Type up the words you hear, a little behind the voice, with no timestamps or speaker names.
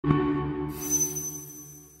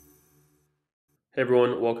Hey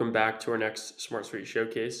everyone, welcome back to our next SmartSuite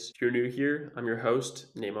showcase. If you're new here, I'm your host,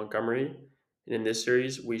 Nate Montgomery, and in this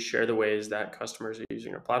series, we share the ways that customers are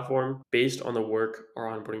using our platform based on the work our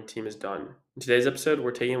onboarding team has done. In today's episode,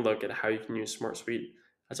 we're taking a look at how you can use SmartSuite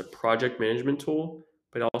as a project management tool,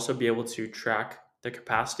 but also be able to track the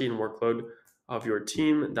capacity and workload of your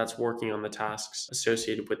team that's working on the tasks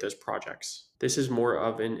associated with those projects. This is more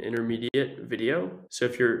of an intermediate video. So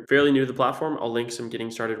if you're fairly new to the platform, I'll link some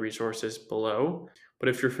getting started resources below. But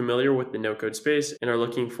if you're familiar with the no-code space and are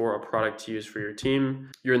looking for a product to use for your team,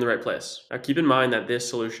 you're in the right place. Now keep in mind that this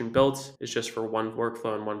solution built is just for one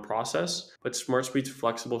workflow and one process, but SmartSuite's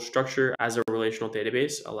flexible structure as a relational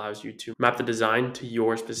database allows you to map the design to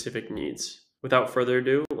your specific needs. Without further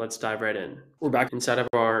ado, let's dive right in. We're back inside of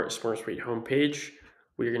our SmartSuite homepage.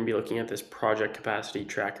 We're going to be looking at this project capacity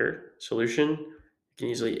tracker solution. You can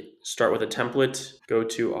easily start with a template, go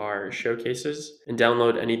to our showcases, and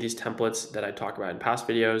download any of these templates that I talk about in past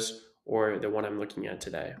videos or the one I'm looking at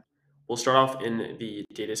today. We'll start off in the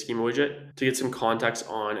data schema widget. To get some context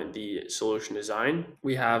on the solution design,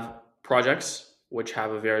 we have projects, which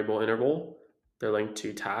have a variable interval. They're linked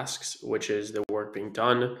to tasks, which is the work being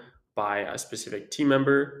done by a specific team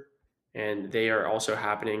member, and they are also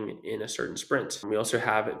happening in a certain sprint. We also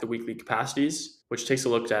have the weekly capacities, which takes a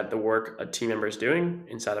look at the work a team member is doing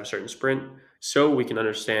inside of a certain sprint, so we can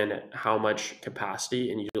understand how much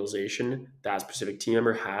capacity and utilization that specific team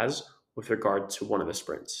member has with regard to one of the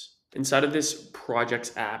sprints. Inside of this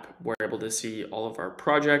projects app, we're able to see all of our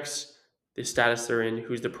projects, the status they're in,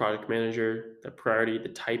 who's the project manager, the priority, the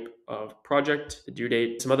type of project, the due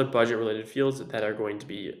date, some other budget related fields that are going to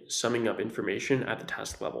be summing up information at the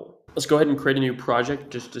task level. Let's go ahead and create a new project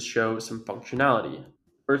just to show some functionality.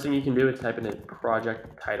 First thing you can do is type in a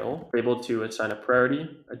project title. We're able to assign a priority,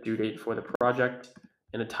 a due date for the project,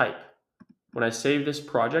 and a type. When I save this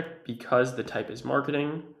project, because the type is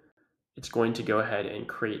marketing, it's going to go ahead and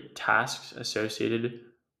create tasks associated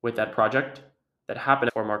with that project that happen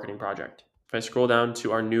for a marketing project. If I scroll down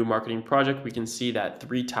to our new marketing project, we can see that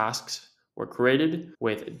 3 tasks were created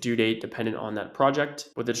with due date dependent on that project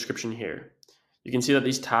with the description here. You can see that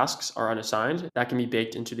these tasks are unassigned. That can be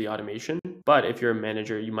baked into the automation. But if you're a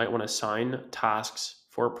manager, you might want to assign tasks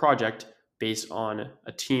for a project based on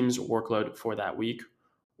a team's workload for that week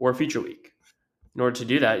or a future week. In order to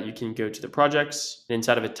do that, you can go to the projects, and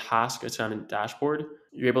inside of a task assignment dashboard,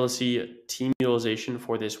 you're able to see team utilization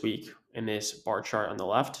for this week in this bar chart on the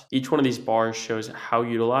left. Each one of these bars shows how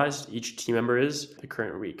utilized each team member is the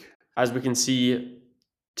current week. As we can see,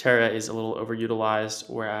 Tara is a little overutilized,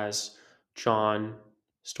 whereas John,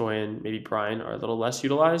 Stoyan, maybe Brian are a little less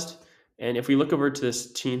utilized. And if we look over to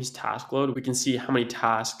this team's task load, we can see how many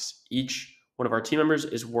tasks each one of our team members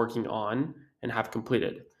is working on and have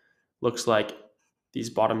completed. Looks like these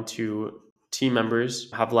bottom 2 team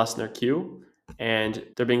members have less in their queue and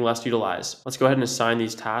they're being less utilized. Let's go ahead and assign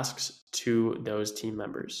these tasks to those team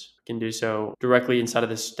members. We can do so directly inside of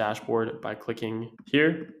this dashboard by clicking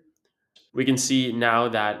here. We can see now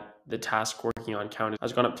that the task working on count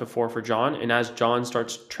has gone up to 4 for John. And as John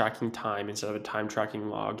starts tracking time instead of a time tracking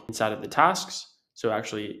log inside of the tasks, so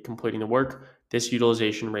actually completing the work, this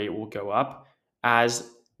utilization rate will go up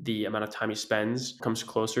as the amount of time he spends comes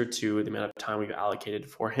closer to the amount of time we've allocated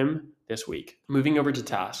for him this week. Moving over to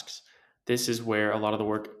tasks, this is where a lot of the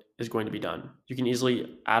work is going to be done. You can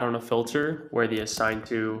easily add on a filter where the assigned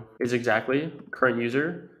to is exactly current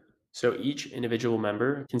user. So each individual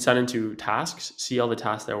member can sign into tasks, see all the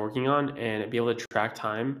tasks they're working on, and be able to track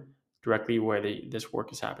time directly where this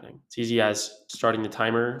work is happening. It's easy as starting the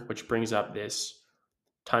timer, which brings up this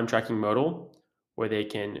time tracking modal where they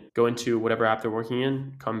can go into whatever app they're working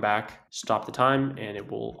in, come back, stop the time, and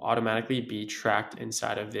it will automatically be tracked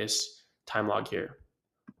inside of this time log here.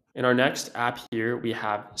 In our next app here, we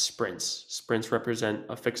have sprints. Sprints represent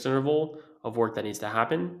a fixed interval of work that needs to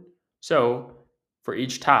happen. So for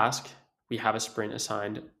each task, we have a sprint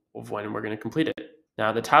assigned of when we're going to complete it.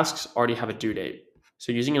 Now the tasks already have a due date.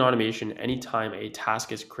 So using an automation, anytime a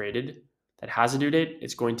task is created that has a due date,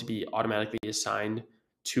 it's going to be automatically assigned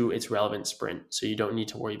to its relevant sprint. So you don't need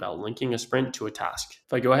to worry about linking a sprint to a task.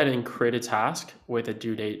 If I go ahead and create a task with a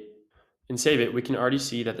due date and save it, we can already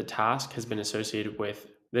see that the task has been associated with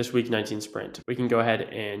this week 19 sprint. We can go ahead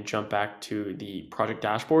and jump back to the project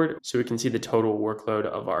dashboard so we can see the total workload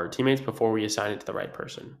of our teammates before we assign it to the right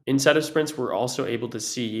person. Inside of sprints, we're also able to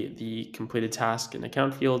see the completed task in the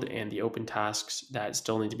count field and the open tasks that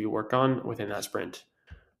still need to be worked on within that sprint.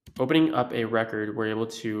 Opening up a record, we're able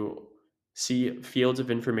to see fields of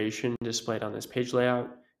information displayed on this page layout,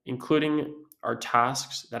 including our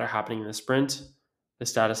tasks that are happening in the sprint, the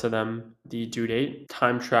status of them, the due date,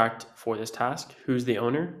 time tracked for this task, who's the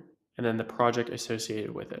owner, and then the project associated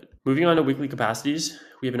with it. Moving on to weekly capacities,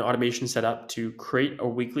 we have an automation set up to create a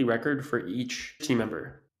weekly record for each team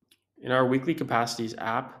member. In our weekly capacities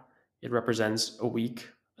app, it represents a week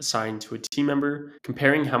assigned to a team member,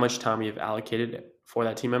 comparing how much time we have allocated for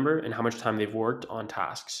that team member and how much time they've worked on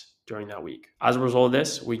tasks during that week. As a result of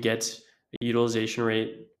this, we get a utilization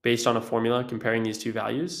rate based on a formula comparing these two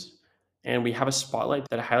values. And we have a spotlight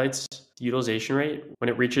that highlights the utilization rate when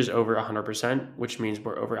it reaches over 100%, which means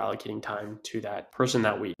we're over allocating time to that person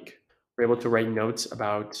that week. We're able to write notes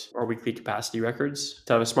about our weekly capacity records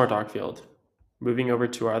to have a smart doc field. Moving over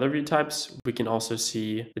to our other view types, we can also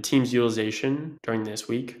see the team's utilization during this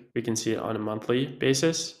week. We can see it on a monthly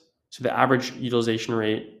basis. So the average utilization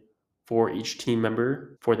rate for each team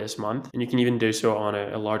member for this month, and you can even do so on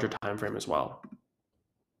a larger time frame as well.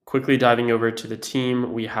 Quickly diving over to the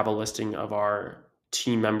team, we have a listing of our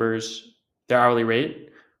team members, their hourly rate,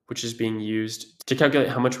 which is being used to calculate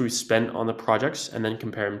how much we've spent on the projects and then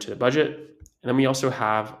compare them to the budget. And then we also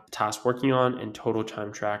have tasks working on and total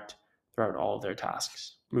time tracked throughout all of their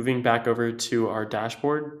tasks. Moving back over to our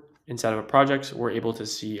dashboard, inside of a project, we're able to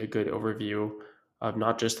see a good overview of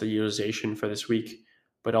not just the utilization for this week,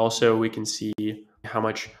 but also we can see how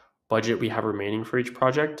much budget we have remaining for each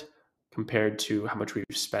project compared to how much we've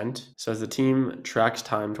spent. So as the team tracks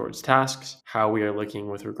time towards tasks, how we are looking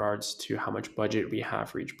with regards to how much budget we have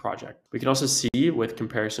for each project. We can also see with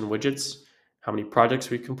comparison widgets, how many projects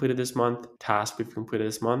we've completed this month, tasks we've completed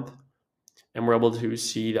this month, and we're able to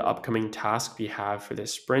see the upcoming task we have for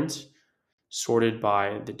this sprint sorted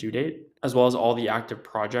by the due date, as well as all the active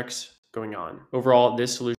projects going on. Overall,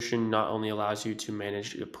 this solution not only allows you to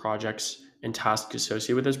manage the projects and tasks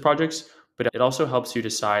associated with those projects, but it also helps you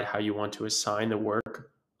decide how you want to assign the work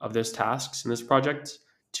of those tasks in this project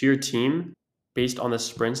to your team based on the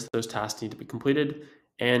sprints those tasks need to be completed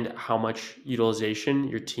and how much utilization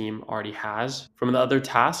your team already has from the other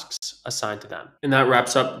tasks assigned to them. And that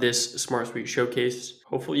wraps up this SmartSuite showcase.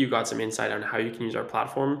 Hopefully you got some insight on how you can use our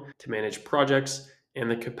platform to manage projects and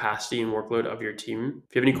the capacity and workload of your team.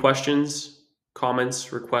 If you have any questions,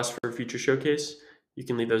 comments, requests for a future showcase, you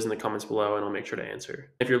can leave those in the comments below and I'll make sure to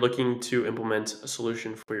answer. If you're looking to implement a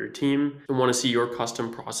solution for your team and want to see your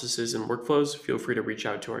custom processes and workflows, feel free to reach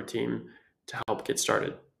out to our team to help get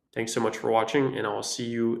started. Thanks so much for watching, and I will see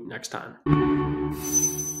you next time.